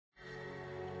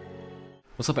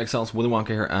What's up, Exiles? Willy Wonka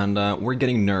here, and we're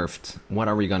getting nerfed. What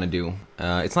are we gonna do?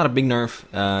 It's not a big nerf.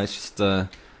 It's just a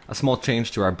small change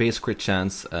to our base crit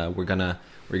chance. We're gonna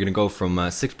go from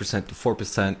 6% to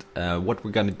 4%. What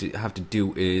we're gonna have to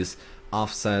do is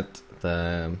offset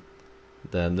the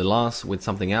loss with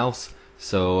something else.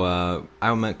 So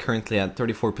I'm currently at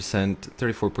 34%,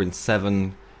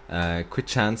 34.7 crit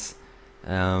chance.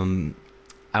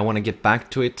 I want to get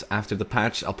back to it after the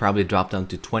patch. I'll probably drop down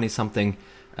to 20 something.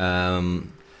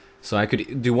 So I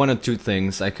could do one of two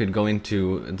things. I could go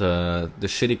into the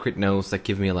shitty crit nodes that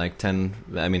give me like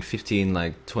 15,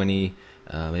 like 20,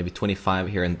 maybe 25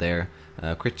 here and there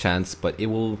crit chance, but it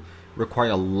will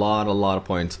require a lot of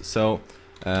points. So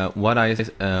what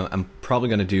I'm probably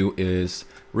gonna do is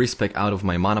respec out of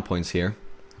my mana points here,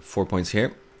 4 points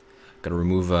here. Gotta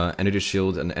remove Energy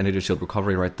Shield and Energy Shield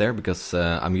Recovery right there because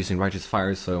I'm using Righteous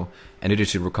Fire, so Energy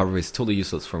Shield Recovery is totally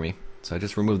useless for me. So I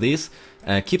just remove these,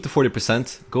 keep the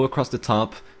 40%, go across the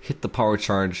top, hit the Power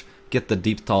Charge, get the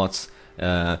Deep Thoughts.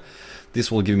 This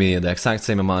will give me the exact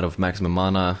same amount of maximum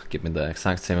mana, give me the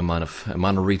exact same amount of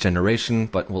mana regeneration,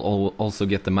 but we'll also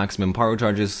get the maximum Power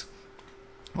Charges.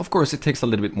 Of course, it takes a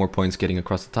little bit more points getting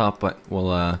across the top, but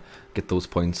we'll get those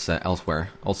points elsewhere.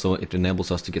 Also, it enables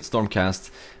us to get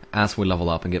Stormcast as we level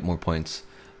up and get more points.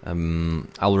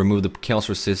 I'll remove the Chaos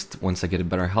Resist once I get a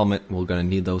better helmet. We're gonna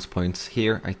need those points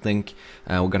here, I think.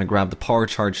 We're gonna grab the Power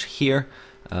Charge here.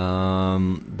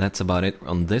 That's about it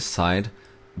on this side.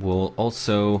 We'll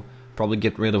also probably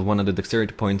get rid of one of the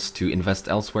Dexterity points to invest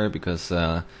elsewhere because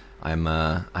I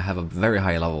have a very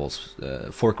high levels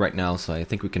fork right now, so I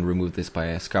think we can remove this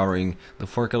by scouring the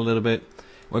fork a little bit.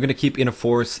 We're gonna keep Inner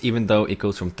Force, even though it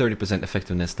goes from 30%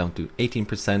 effectiveness down to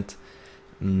 18%.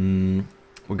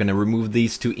 We're gonna remove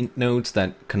these two int nodes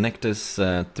that connect us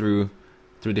through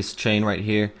this chain right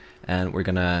here, and we're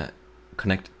gonna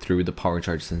connect through the Power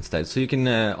Charges instead. So you can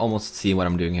almost see what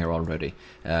I'm doing here already.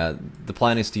 The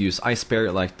plan is to use Ice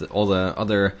Bear like all the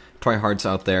other tryhards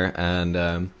out there,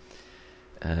 and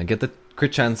get the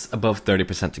crit chance above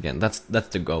 30% again. That's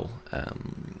the goal.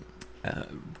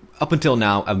 Up until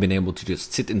now, I've been able to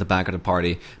just sit in the back of the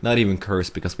party, not even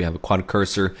curse because we have a quad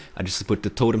cursor. I just put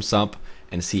the totems up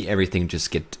and see everything just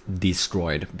get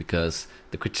destroyed because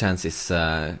the crit chance is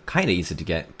kind of easy to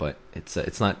get, but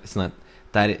it's not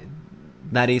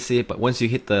that easy. But once you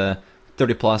hit the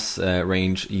 30 plus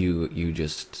range, you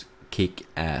just kick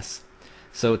ass.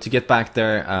 So to get back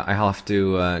there, I have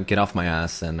to get off my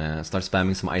ass and start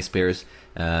spamming some Ice Bears,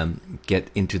 get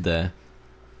into the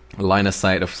line of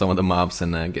sight of some of the mobs,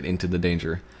 and get into the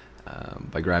danger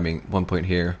by grabbing 1 point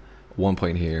here, 1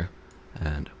 point here,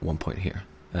 and 1 point here.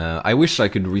 I wish I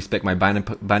could respec my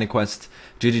banning quest.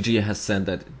 GGG has said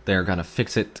that they're gonna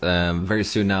fix it very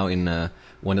soon now in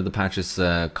one of the patches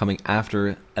coming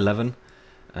after 11,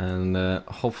 and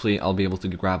hopefully I'll be able to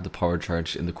grab the Power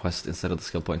Charge in the quest instead of the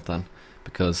skill point then,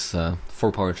 because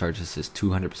 4 Power Charges is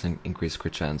 200% increased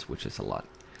crit chance, which is a lot.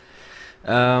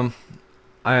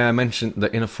 I mentioned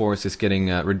the Inner Force is getting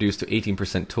reduced to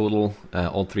 18% total,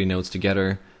 all 3 nodes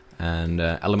together. And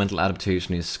Elemental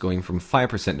Adaptation is going from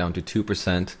 5% down to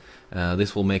 2%.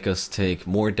 This will make us take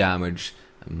more damage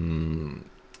from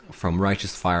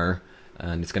Righteous Fire,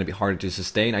 and it's going to be harder to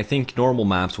sustain. I think normal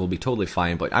maps will be totally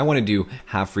fine, but I want to do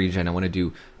half regen. I want to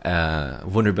do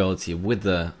vulnerability with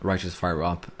the Righteous Fire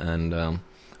up, and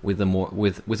with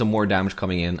the more damage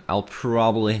coming in, I'll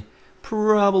probably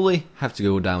have to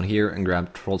go down here and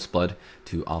grab Troll's Blood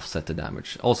to offset the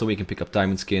damage. Also, we can pick up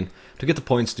Diamond Skin. To get the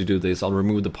points to do this, I'll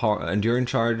remove the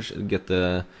Endurance Charge, get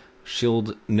the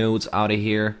shield nodes out of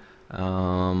here.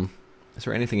 Is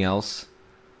there anything else?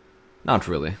 Not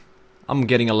really. I'm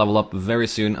getting a level up very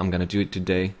soon. I'm gonna do it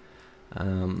today.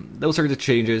 Those are the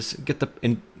changes. Get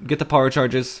the Power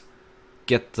Charges,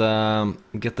 get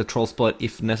the Troll's Blood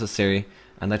if necessary,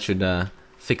 and that should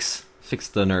fix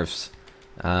the nerfs.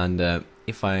 And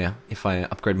if I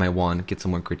upgrade my wand, get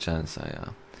some more crit chance,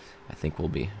 I think we'll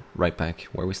be right back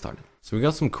where we started. So we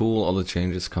got some cool other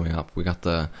changes coming up. We got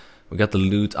the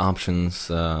loot options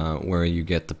where you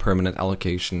get the permanent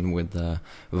allocation with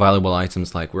valuable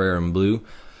items like rare and blue.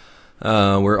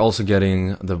 We're also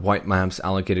getting the white maps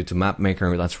allocated to map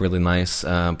maker. That's really nice.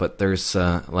 But there's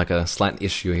like a slight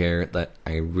issue here that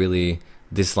I really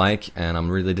dislike, and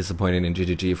I'm really disappointed in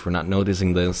GGG for not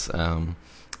noticing this.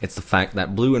 It's the fact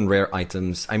that blue and rare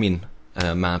items,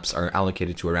 maps are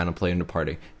allocated to a random player in the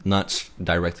party, not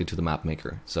directly to the map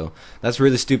maker. So that's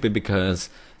really stupid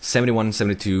because 71 and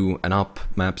 72 and up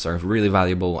maps are really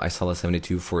valuable. I sell a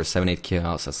 72 for 7-8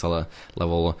 chaos. I sell a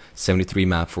level 73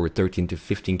 map for 13 to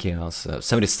 15 chaos.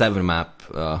 77 map,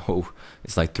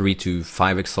 it's like 3 to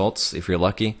 5 exalts if you're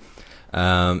lucky.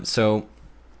 So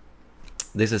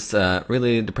this is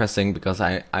really depressing because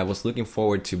I was looking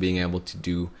forward to being able to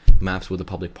do maps with a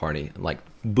public party, like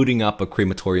booting up a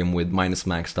crematorium with minus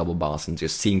max double boss and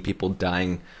just seeing people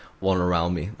dying all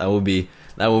around me. That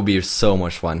would be so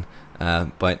much fun.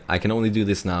 But I can only do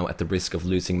this now at the risk of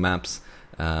losing maps,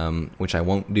 which I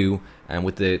won't do. And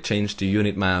with the change to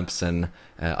unit maps and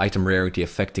item rarity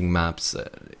affecting maps,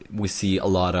 we see a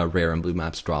lot of rare and blue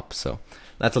maps drop. So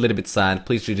that's a little bit sad.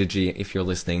 Please, GGG, if you're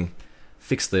listening,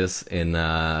 fix this in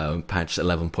patch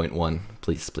 11.1.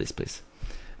 Please, please, please.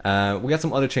 We got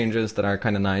some other changes that are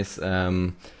kind of nice.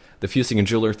 The fusing and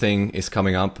jeweler thing is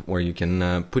coming up, where you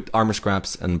can put armor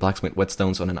scraps and blacksmith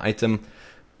whetstones on an item.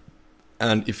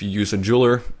 And if you use a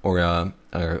jeweler or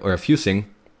a fusing,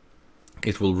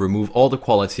 it will remove all the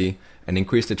quality and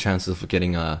increase the chances of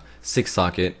getting a 6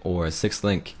 socket or a 6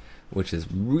 link, which is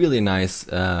really nice,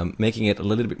 making it a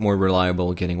little bit more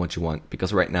reliable getting what you want.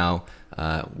 Because right now,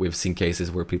 we've seen cases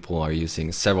where people are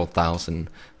using several thousand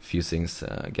fusings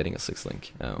getting a 6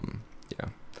 link. Yeah,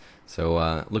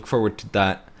 so look forward to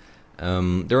that.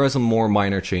 There are some more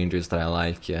minor changes that I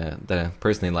like, that I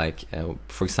personally like.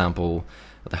 For example,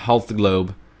 the health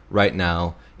globe right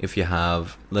now, if you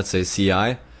have, let's say,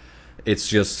 CI, it's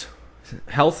just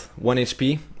health, 1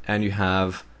 HP, and you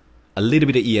have a little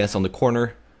bit of ES on the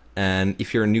corner. And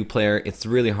if you're a new player, it's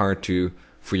really hard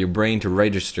for your brain to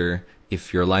register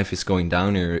if your life is going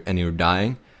down and you're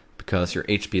dying, because your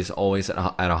HP is always at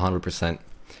 100%.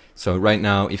 So right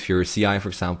now, if your CI, for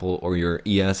example, or your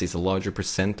ES is a larger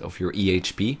percent of your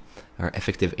EHP, or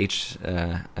effective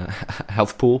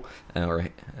health pool, or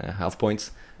health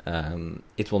points,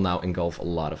 it will now engulf a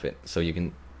lot of it. So you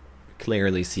can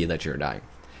clearly see that you're dying.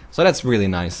 So that's really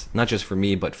nice, not just for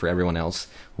me, but for everyone else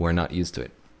who are not used to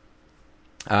it.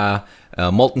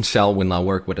 Molten Shell will now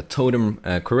work with a totem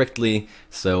correctly,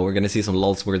 so we're going to see some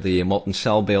lulls with the Molten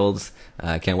Shell builds.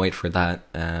 Can't wait for that.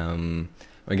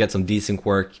 We get some decent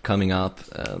work coming up.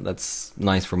 That's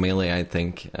nice for melee, I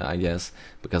think, I guess,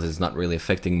 because it's not really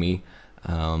affecting me.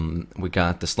 We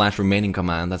got the slash remaining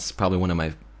command. That's probably one of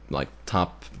my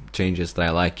top changes that I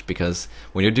like, because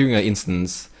when you're doing an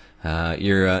instance,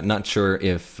 you're not sure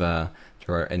if there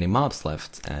are any mobs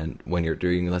left, and when you're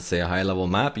doing, let's say, a high level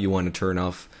map, you want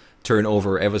to turn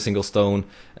over every single stone,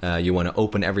 you want to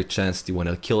open every chest, you want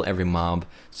to kill every mob,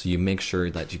 so you make sure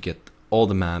that you get all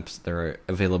the maps that are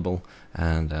available,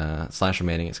 and slash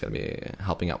remaining is going to be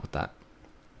helping out with that.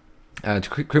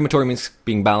 The crematorium is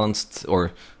being balanced,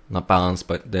 or not balanced,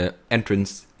 but the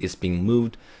entrance is being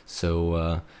moved,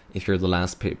 so if you're the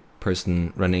last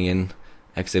person running in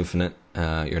X Infinite,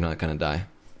 you're not going to die.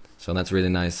 So that's really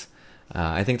nice.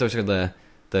 I think those are the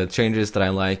changes that I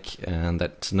like and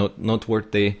that's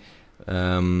noteworthy.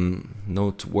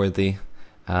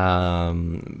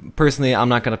 Personally, I'm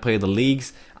not gonna play the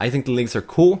leagues. I think the leagues are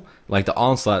cool. Like the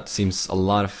onslaught seems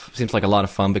like a lot of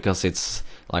fun, because it's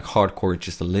like hardcore,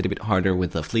 just a little bit harder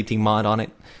with the fleeting mod on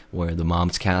it, where the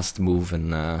mobs cast, move,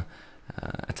 and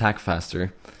attack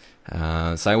faster.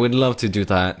 So I would love to do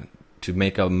that, to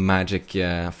make a magic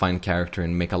fine character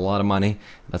and make a lot of money.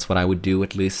 That's what I would do,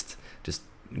 at least. Just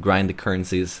grind the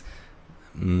currencies.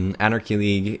 Anarchy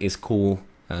League is cool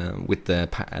with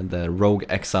the rogue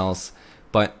exiles,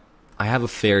 but I have a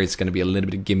fear it's going to be a little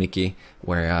bit gimmicky,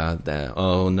 where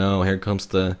oh no, here comes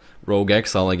the rogue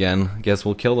exile again, guess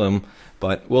we'll kill him.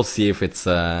 But we'll see if it's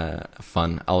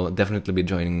fun. I'll definitely be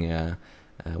joining,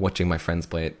 watching my friends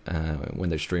play it when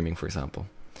they're streaming, for example.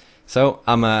 So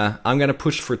I'm gonna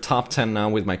push for top 10 now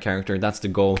with my character. That's the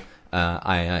goal.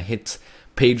 I hit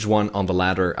page 1 on the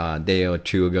ladder a day or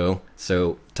two ago.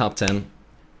 So top 10,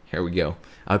 here we go.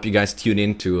 I hope you guys tune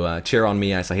in to cheer on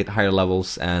me as I hit higher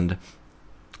levels, and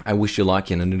I wish you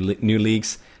luck in the new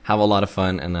leagues. Have a lot of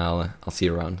fun, and I'll see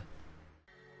you around.